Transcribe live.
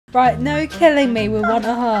Right, no killing me, we want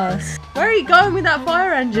a hearse. Where are you going with that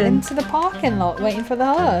fire engine? Into the parking lot, waiting for the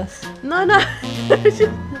hearse. No, no.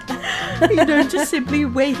 You don't just simply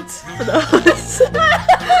wait for the hearse.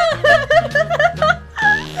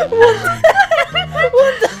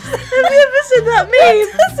 Have you ever seen that meme?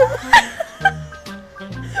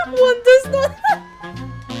 One does not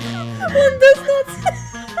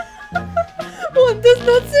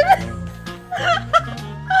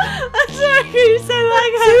I'm sorry, you said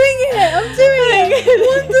like I'm doing it.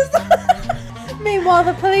 One does not. Meanwhile,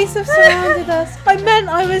 the police have surrounded us. I meant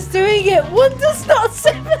I was doing it. One does not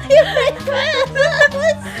simply make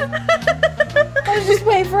I was just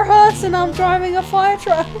waiting for a hearse and I'm driving a fire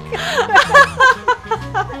truck.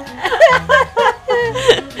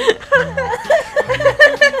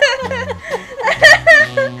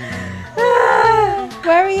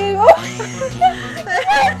 Where are you? Oh.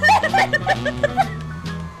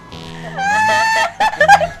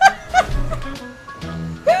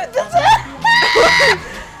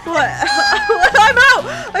 What? I'm out!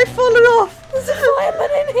 I've fallen off! There's a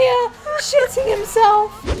fireman in here shitting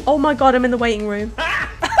himself. Oh my god, I'm in the waiting room.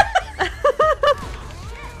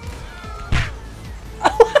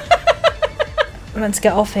 I'm meant to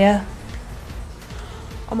get off here.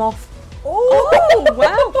 I'm off. Oh,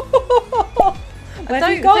 wow! I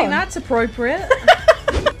don't think that's appropriate.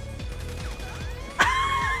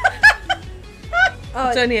 Oh,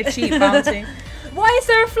 it's only a cheap bounty. Why is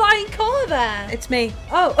there a flying car there? It's me.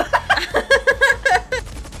 Oh.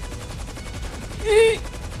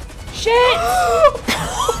 Shit! Oh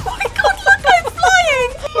my god, look, I'm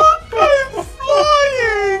flying! Look, I'm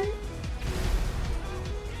flying!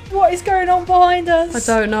 What is going on behind us? I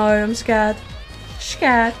don't know, I'm scared.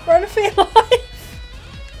 Scared. Run for your life.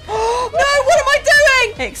 No, what am I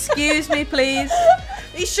doing? Excuse me, please.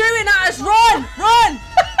 He's shooting at us. Run! Run!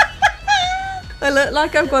 I look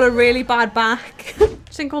like I've got a really bad back. I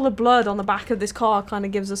think all the blood on the back of this car kind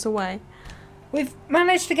of gives us away. We've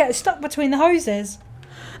managed to get stuck between the hoses.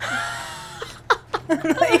 I'm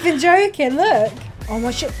not even joking, look. Oh my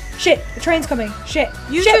shit. Shit, the train's coming. Shit.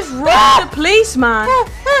 You shit. just robbed the policeman. Let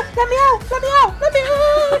me out. Let me out. Let me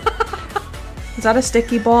out. Is that a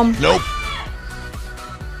sticky bomb? Nope.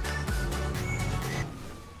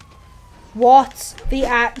 What the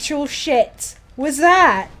actual shit was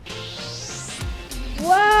that?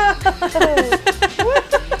 Whoa!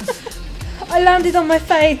 I landed on my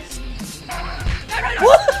face.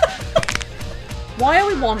 Why are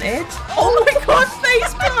we wanted? Oh my god,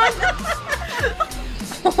 face plant!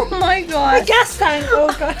 Oh my god. The gas tank! Oh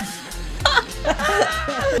god.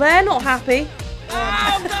 They're not happy.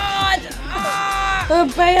 Oh god! I'm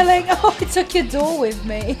bailing. Oh, I took your door with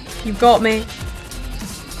me. You've got me.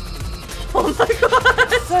 Oh my god!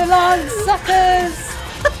 So long, suckers!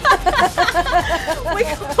 We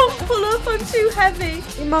can't pull up, I'm too heavy.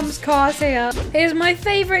 Your mum's car's here. Here's my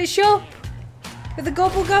favourite shop. With the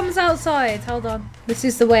gobble gums outside. Hold on. This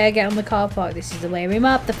is the way I get on the car park. This is the way we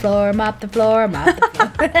mop the floor, mop the floor, mop the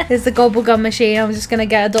floor. Here's the gobble gum machine. I'm just going to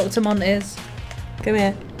get a Dr. Montes. Come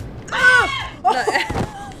here.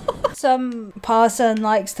 Some person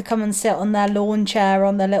likes to come and sit on their lawn chair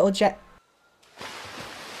on their little jet.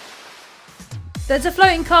 There's a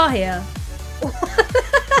floating car here.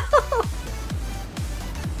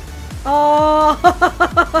 Oh,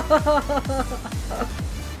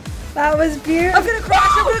 that was beautiful. I'm gonna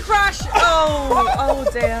crash, I'm gonna crash. Oh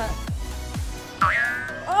dear.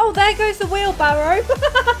 Oh, there goes the wheelbarrow.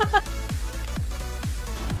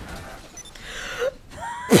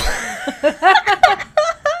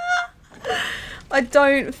 I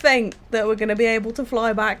don't think that we're gonna be able to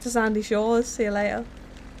fly back to Sandy Shores. See you later.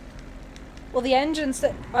 Well, the engine's...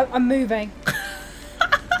 I'm moving.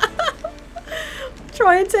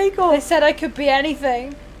 Try and take off. They said I could be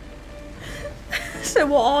anything. So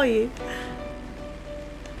what are you?